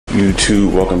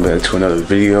YouTube, welcome back to another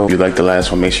video. If you liked the last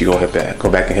one, make sure you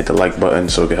go back and hit the like button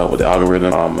so it can help with the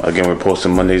algorithm. Again, we're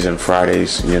posting Mondays and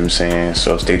Fridays, you know what I'm saying?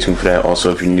 So stay tuned for that.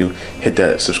 Also, if you're new, hit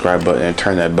that subscribe button and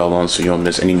turn that bell on so you don't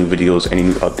miss any new videos, any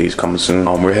new updates coming soon.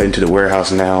 We're heading to the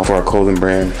warehouse now for our clothing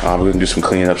brand. We're gonna do some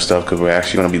cleaning up stuff because we're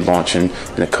actually gonna be launching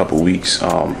in a couple weeks.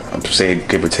 I'm saying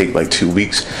give or take like 2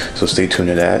 weeks, so stay tuned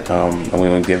to that. I'm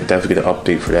gonna definitely get an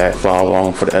update for that. Follow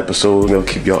along for the episode. We'll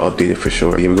keep y'all updated for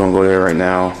sure. Yeah, we're gonna go there right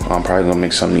now. I'm probably gonna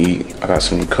make something to eat. I got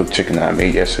some cooked chicken that I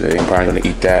made yesterday. I'm probably gonna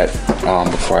eat that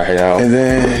before I head out. And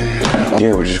then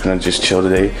yeah, we're just gonna chill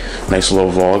today. Nice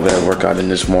little vlog that I worked out in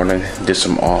this morning. Did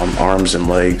some arms and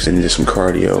legs and did some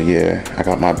cardio. Yeah, I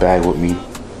got my bag with me.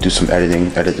 Do some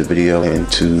editing, edit the video, and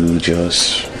to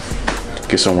just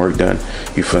get some work done.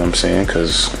 You feel what I'm saying?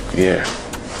 Cause yeah.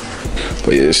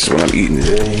 But yeah, this is what I'm eating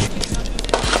today.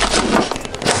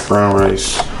 Brown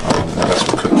rice. I got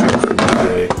some cooked chicken for me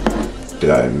today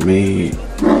that I made.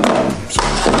 So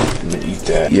I'm gonna eat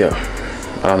that. Yeah,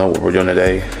 I don't know what we're doing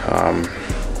today.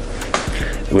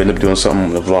 We end up doing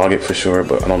something to vlog it for sure,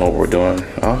 but I don't know what we're doing.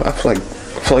 I feel like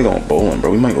going bowling, bro.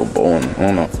 We might go bowling. I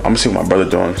don't know. I'm gonna see what my brother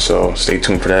doing. So stay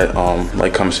tuned for that.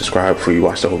 Like, comment, subscribe before you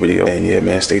watch the whole video. And yeah,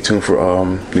 man, stay tuned for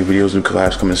new videos, new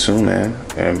collabs coming soon, man.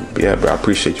 And yeah, but I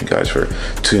appreciate you guys for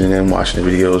tuning in, watching the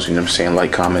videos. You know what I'm saying?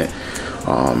 Like, comment.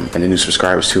 And the new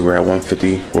subscribers too. We're at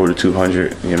 150, road to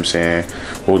 200, you know what I'm saying,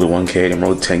 road to 1K and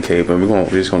road to 10K, but we're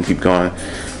just gonna keep going,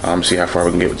 see how far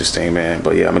we can get with this thing, man.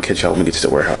 But yeah, I'm gonna catch y'all when we get to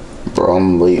the warehouse. Bro,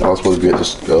 I'm late. I was supposed to be at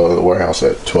this warehouse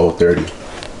at 12:30,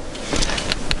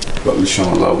 but we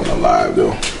showing love on the live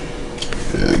though.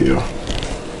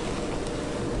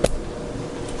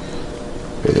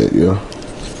 Yeah.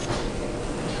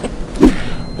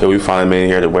 So we finally made it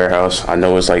here at the warehouse. I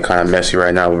know it's like kind of messy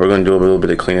right now, but we're gonna do a little bit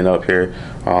of cleaning up here.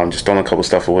 Just throwing a couple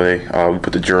stuff away. We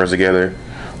put the drawers together.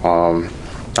 I'm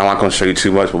not gonna show you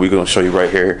too much, but we're gonna show you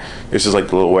right here. This is like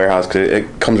the little warehouse, cause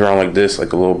it comes around like this,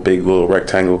 like a little big little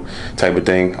rectangle type of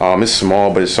thing. It's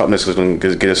small, but it's something that's gonna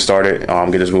get us started,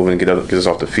 get us moving, get us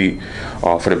off the feet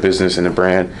for the business and the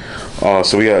brand.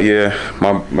 So we got,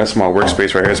 that's my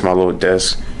workspace right here. It's my little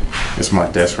desk. It's my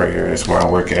desk right here. That's where I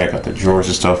work at. I got the drawers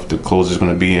and stuff. The clothes is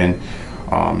gonna be in.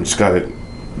 Just gotta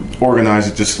organize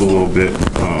it just a little bit.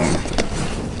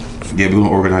 Yeah, we're gonna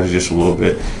organize it just a little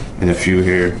bit in a few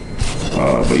here.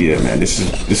 But yeah, man, this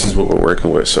is what we're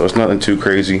working with. So it's nothing too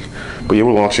crazy. But yeah,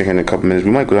 we're launching here in a couple minutes.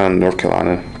 We might go down to North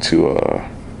Carolina to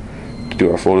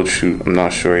do our photo shoot. I'm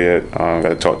not sure yet.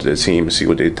 Gotta talk to the team and see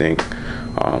what they think.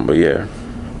 But yeah.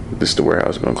 This is the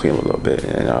warehouse. We're gonna clean up a little bit,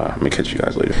 and I'm gonna catch you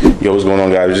guys later. Yo, what's going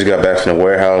on, guys? We just got back from the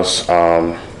warehouse.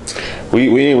 We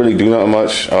didn't really do nothing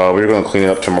much. We're gonna clean it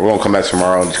up tomorrow. We're gonna come back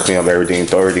tomorrow and just clean up everything,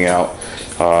 throw everything out,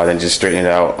 then just straighten it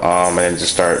out, and then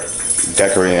just start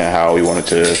decorating it how we want it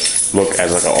to look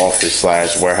as like an office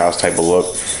slash warehouse type of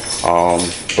look.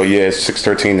 But yeah, it's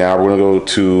 6:13 now. We're gonna go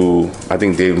to, I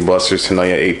think, Dave & Buster's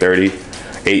tonight at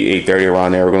 8:30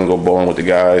 around there. We're gonna go bowling with the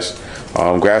guys.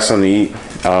 Grab something to eat.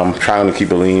 Trying to keep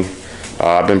it lean.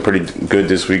 I've been pretty good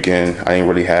this weekend. I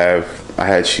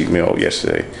had cheat meal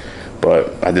yesterday,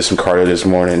 but I did some cardio this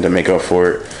morning to make up for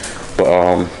it. But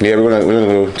yeah, we're gonna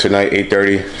go tonight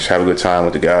 8:30. Just have a good time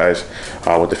with the guys,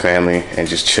 with the family, and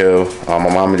just chill. My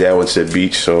mom and dad went to the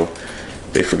beach, so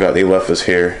they left us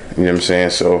here. You know what I'm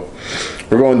saying? So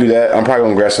we're gonna do that. I'm probably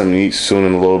gonna grab something to eat soon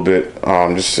in a little bit,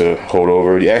 just to hold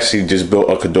over. We actually just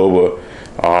built a Qdoba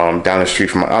down the street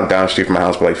from my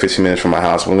house, but like 15 minutes from my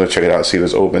house. We're gonna check it out, see if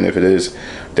it's open. If it is,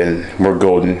 then we're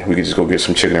golden. We can just go get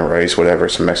some chicken and rice, whatever,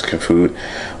 some Mexican food,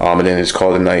 and then it's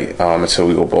called a night until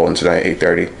we go bowling tonight at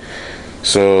 8:30.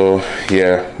 So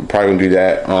yeah, I'm probably gonna do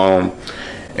that.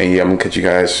 And yeah, I'm gonna catch you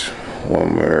guys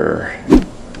when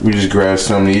we just grabbed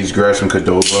some to eat. Just grabbed some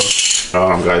Qdoba.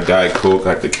 Got a Diet Coke,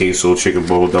 got the queso chicken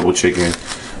bowl, double chicken,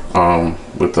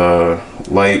 with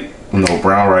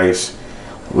brown rice.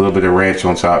 A little bit of ranch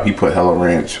on top. He put hella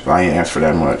ranch, but I ain't asked for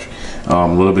that much. A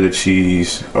little bit of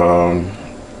cheese,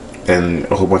 and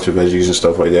a whole bunch of veggies and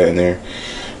stuff like that in there.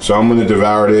 So I'm gonna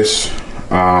devour this.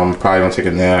 Probably gonna take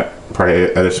a nap.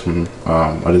 Probably edit some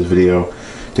of this video.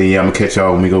 Then yeah, I'm gonna catch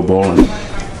y'all when we go bowling.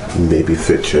 Baby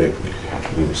fit check.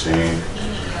 You know what I'm saying?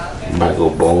 Might go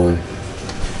bowling.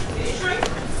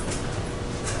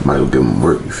 Might go give him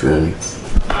work. You feel me?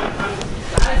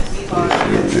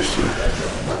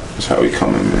 That's how we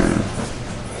coming, man.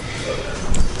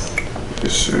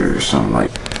 Yes, sir. Something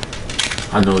like.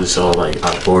 I know this all like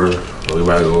out of order, but we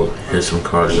gotta go hit some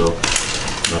cardio.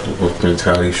 Got the Wolf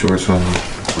Mentality shorts on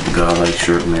with the Godlike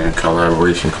shirt, man.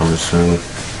 Collaboration coming soon.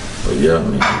 But yeah,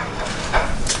 man.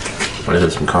 I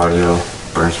hit some cardio,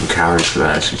 burn some calories because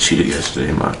I actually cheated yesterday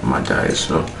in my diet.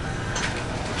 So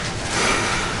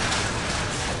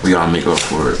we gotta make up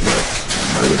for it, but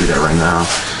I'm gonna do that right now.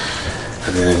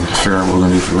 And then figure out what we're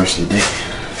gonna do for the rest of the day.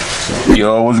 So.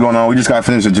 Yo, what's going on? We just got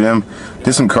finished the gym.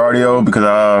 Did some cardio because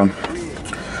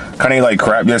kind of ate like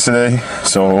crap yesterday,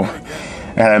 so I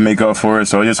had to make up for it.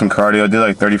 So I did some cardio. I did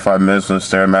like 35 minutes with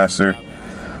the Stairmaster.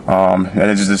 And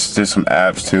I just did some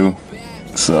abs too.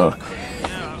 So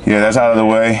yeah, that's out of the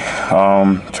way.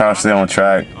 Trying to stay on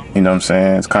track. You know what I'm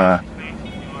saying? It's kind of,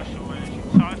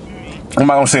 I'm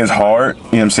not gonna say it's hard. You know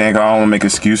what I'm saying? 'Cause I don't want to make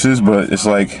excuses, but it's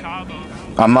like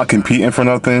I'm not competing for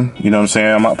nothing. You know what I'm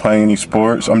saying? I'm not playing any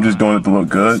sports. I'm just doing it to look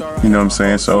good. You know what I'm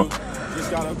saying? So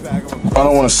I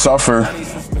don't want to suffer.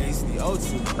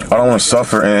 I don't want to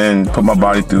suffer and put my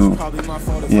body through, you know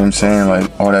what I'm saying,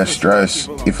 like all that stress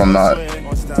if I'm not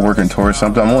working towards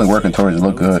something. I'm only working towards to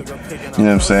look good, you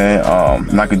know what I'm saying?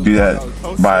 And I could do that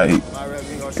by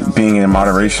being in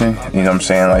moderation, you know what I'm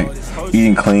saying, like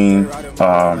eating clean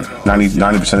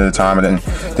 90% of the time, and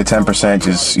then the 10%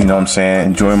 just, you know what I'm saying,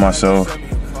 enjoying myself.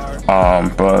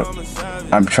 But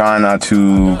I'm trying not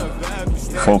to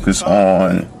focus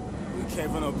on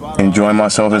enjoying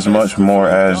myself as much, more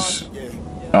as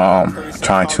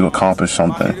trying to accomplish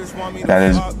something that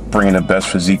is bringing the best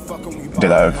physique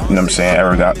that I've, you know what I'm saying,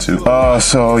 ever got to.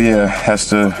 So yeah,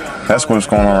 that's what's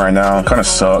going on right now. It kind of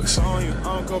sucks,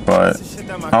 but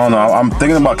I don't know. I'm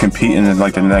thinking about competing in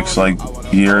like the next like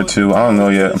year or two. I don't know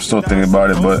yet. I'm still thinking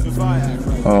about it, but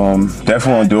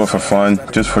definitely want to do it for fun,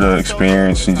 just for the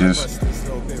experience, and just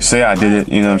say I did it.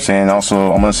 You know what I'm saying.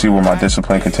 Also, I'm gonna see where my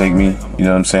discipline can take me. You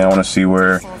know what I'm saying. I want to see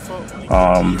where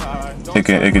it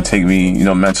can take me, you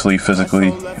know, mentally,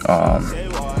 physically,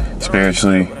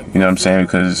 spiritually, you know what I'm saying,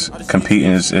 because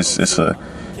competing is it's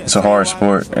a hard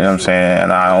sport, you know what I'm saying,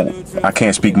 and I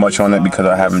can't speak much on it because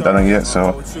I haven't done it yet,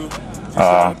 so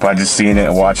but just seeing it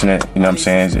and watching it, you know what I'm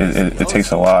saying, it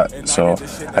takes a lot. So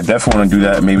I definitely want to do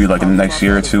that maybe like in the next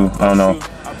year or two. I don't know,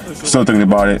 still thinking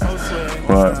about it,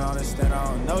 but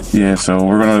yeah, so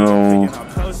we're gonna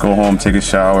go home, take a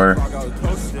shower,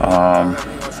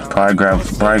 probably grab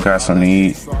something to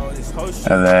eat,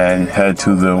 and then head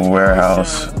to the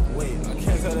warehouse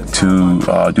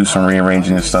to do some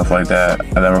rearranging and stuff like that,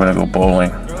 and then we're gonna go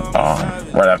bowling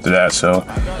right after that. So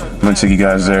I'm gonna take you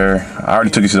guys there. I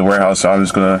already took you to the warehouse, so I'm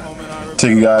just gonna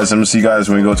take you guys. I'm gonna see you guys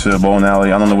when we go to the bowling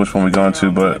alley. I don't know which one we're going to,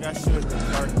 but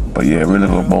yeah, we're gonna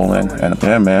go bowling. And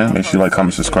yeah, man, make sure you like,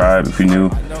 comment, subscribe. If you're new,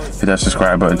 hit that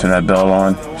subscribe button, turn that bell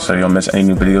on so you don't miss any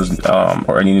new videos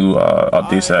or any new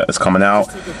updates that's coming out.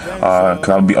 Cause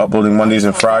I'll be uploading Mondays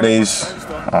and Fridays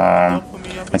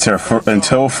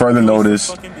until further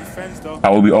notice. I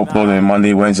will be uploading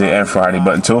Monday, Wednesday, and Friday,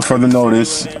 but until further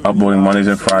notice, uploading Mondays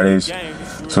and Fridays.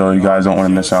 So you guys don't want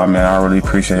to miss out, man. I really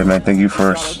appreciate it, man. Thank you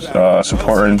for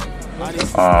supporting.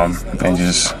 And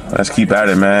just let's keep at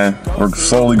it, man. We're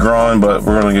slowly growing, but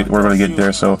we're gonna get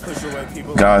there. So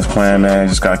God's plan, man.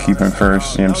 Just gotta keep Him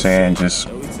first. You know what I'm saying? Just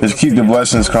keep the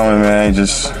blessings coming, man.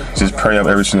 Just pray up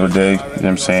every single day. You know what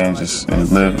I'm saying? Just and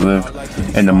live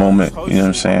in the moment. You know what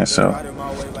I'm saying? So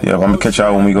yeah, I'm gonna catch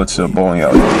y'all when we go to the bowling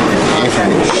alley.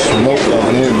 Smoke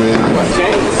out here, man.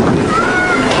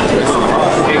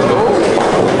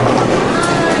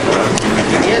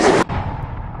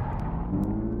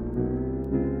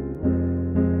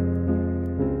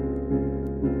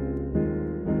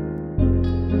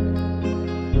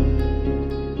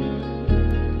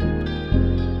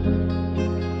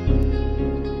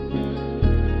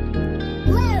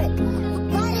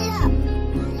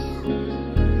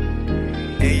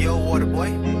 Hey yo, water boy.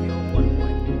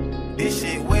 This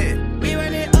shit wet. We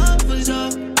run it up for so.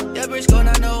 That bitch gon'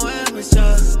 not know where we so.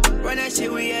 Run that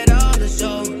shit, we at all the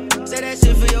show. Say that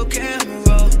shit for your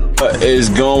camera. What is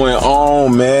going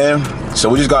on, man? So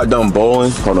we just got done bowling.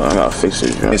 Hold on, I gotta fix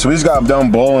it. Yeah, so we just got done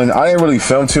bowling. I didn't really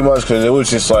film too much because it was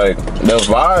just like the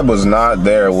vibe was not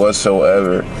there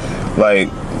whatsoever. Like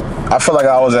I feel like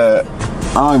I was at,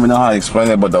 I don't even know how to explain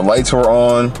it, but the lights were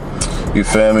on. You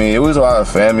feel me? It was a lot of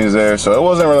families there, so it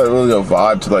wasn't really a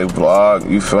vibe to like vlog.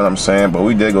 You feel what I'm saying? But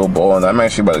we did go bowling. I'm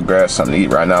actually about to grab something to eat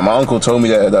right now. My uncle told me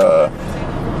that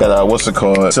what's it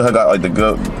called? Pizza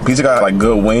got like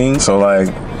good wings. So like,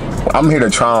 I'm here to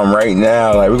try them right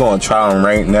now. Like we're gonna try them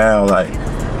right now. Like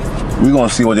we're gonna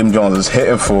see what them Jones is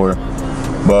hitting for.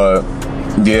 But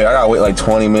yeah, I gotta wait like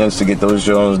 20 minutes to get those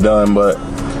Jones done. But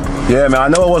yeah, man, I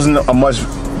know it wasn't a much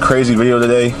crazy video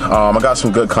today. I got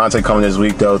some good content coming this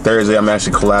week though. Thursday I'm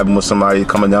actually collabing with somebody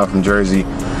coming down from Jersey.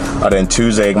 Then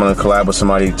Tuesday I'm gonna collab with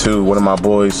somebody too, one of my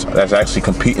boys that's actually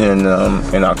competing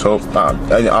in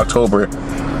October.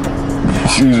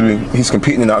 Excuse me, he's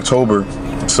competing in October,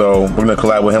 so we're gonna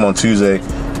collab with him on Tuesday,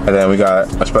 and then we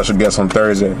got a special guest on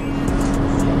Thursday.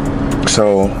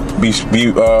 So be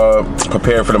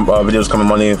prepared for the videos coming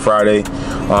Monday and Friday.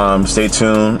 Stay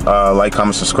tuned. Like,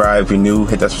 comment, subscribe. If you're new,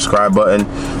 hit that subscribe button.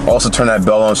 Also turn that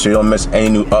bell on so you don't miss any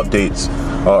new updates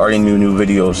or any new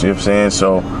videos. You know what I'm saying?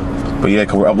 So, but yeah,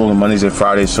 cause we're uploading Mondays and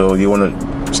Fridays, so you want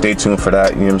to stay tuned for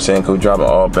that. You know what I'm saying? Cause we're dropping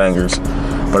all bangers.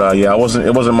 But yeah, it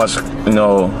wasn't much, you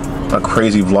know, a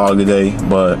crazy vlog today,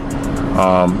 but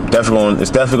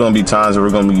it's definitely gonna be times where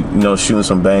we're gonna be, you know, shooting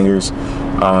some bangers,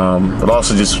 but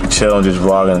also just chilling, just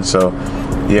vlogging. So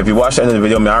yeah, if you watch the end of the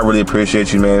video, man, I really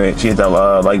appreciate you, man. Hit that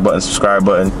like button, subscribe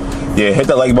button. Yeah, hit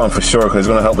that like button for sure, because it's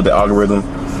gonna help with the algorithm.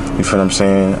 You feel what I'm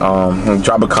saying?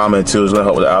 Drop a comment too, it's gonna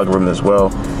help with the algorithm as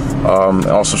well. And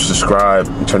also subscribe,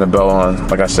 turn the bell on,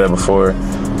 like I said before.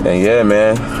 And yeah,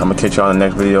 man, I'm gonna catch y'all in the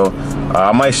next video.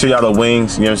 I might show y'all the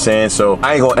wings, you know what I'm saying? So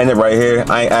I ain't gonna end it right here.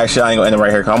 I ain't gonna end it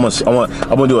right here, cause I'm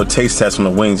gonna do a taste test on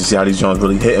the wings to see how these joints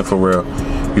really hitting for real.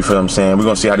 You feel what I'm saying? We're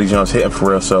gonna see how these joints hitting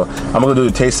for real. So I'm gonna do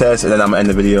the taste test, and then I'm gonna end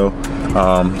the video,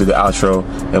 do the outro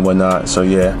and whatnot. So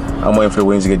yeah, I'm waiting for the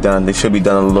wings to get done. They should be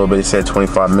done in a little bit. They said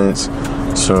 25 minutes.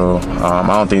 So I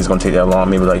don't think it's gonna take that long,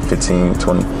 maybe like 15,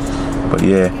 20. But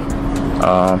yeah,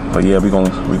 we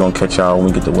gonna catch y'all when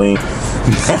we get the wing.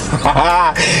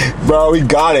 Bro, we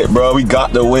got it, bro. We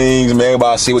got the wings, man.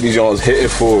 About to see what these joints hitting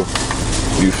for.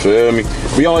 You feel me?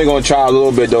 We only gonna try a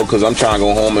little bit though, cause I'm trying to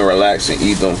go home and relax and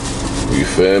eat them. You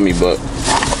feel me? But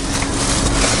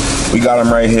we got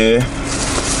them right here.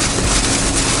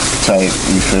 Tight.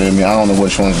 You feel me? I don't know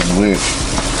which ones is which.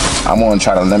 I'm gonna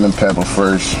try the lemon pepper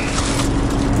first.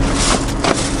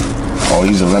 Oh,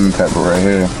 these are lemon pepper right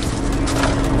here.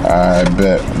 I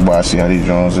bet. But I see how these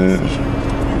joints is.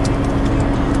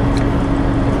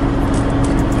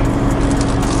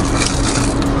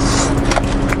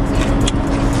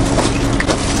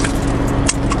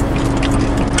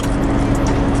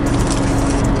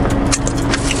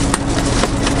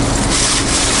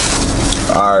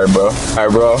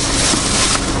 Alright, bro.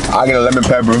 I get a lemon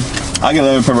pepper. I get a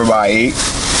lemon pepper by 8.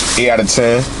 8 out of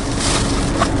 10.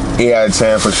 8 out of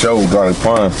 10 for sure. Garlic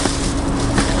pun.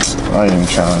 I ain't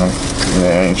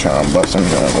trying to bust them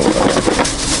down.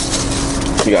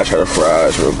 You gotta try the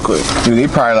fries real quick. Dude, they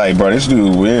probably like, bro, this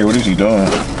dude weird. What is he doing?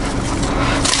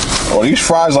 Oh, these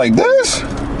fries like this?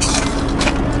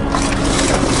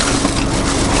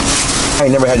 I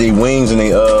ain't never had any wings and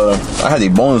I had the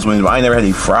boneless wings, but I ain't never had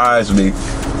any fries with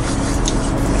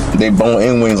they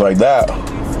bone-in wings like that.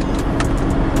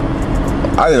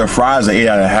 I did the fries at 8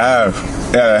 out of half.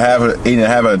 8.5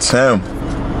 out of 10.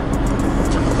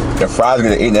 The fries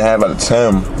get an 8.5 out of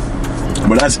 10.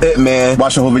 But that's it, man.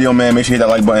 Watch the whole video, man. Make sure you hit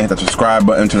that like button, hit that subscribe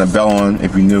button, turn the bell on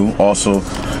if you're new. Also, you know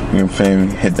what I'm saying,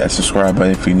 hit that subscribe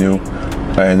button if you're new.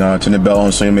 And turn the bell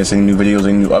on so you miss any new videos,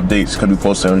 any new updates. Cause we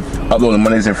uploading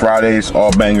Mondays and Fridays,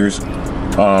 all bangers.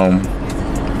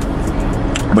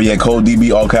 But yeah, code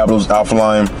DB, all capitals, Alpha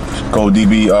Lion. Code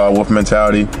DB, Wolf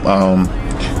Mentality.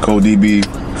 Code DB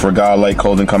for Godlike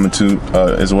clothing coming too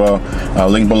as well.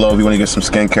 Link below if you want to get some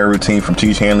skincare routine from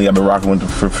Teach Hanley. I've been rocking with them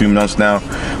for a few months now.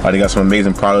 They got some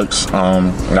amazing products.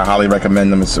 And I highly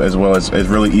recommend them as well. It's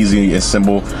really easy and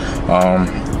simple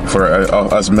for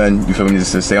us men. You feel me?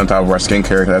 Just to stay on top of our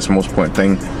skincare. That's the most important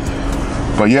thing.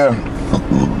 But yeah,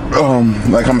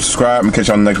 like, comment, subscribe, and catch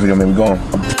y'all in the next video. Man, we going.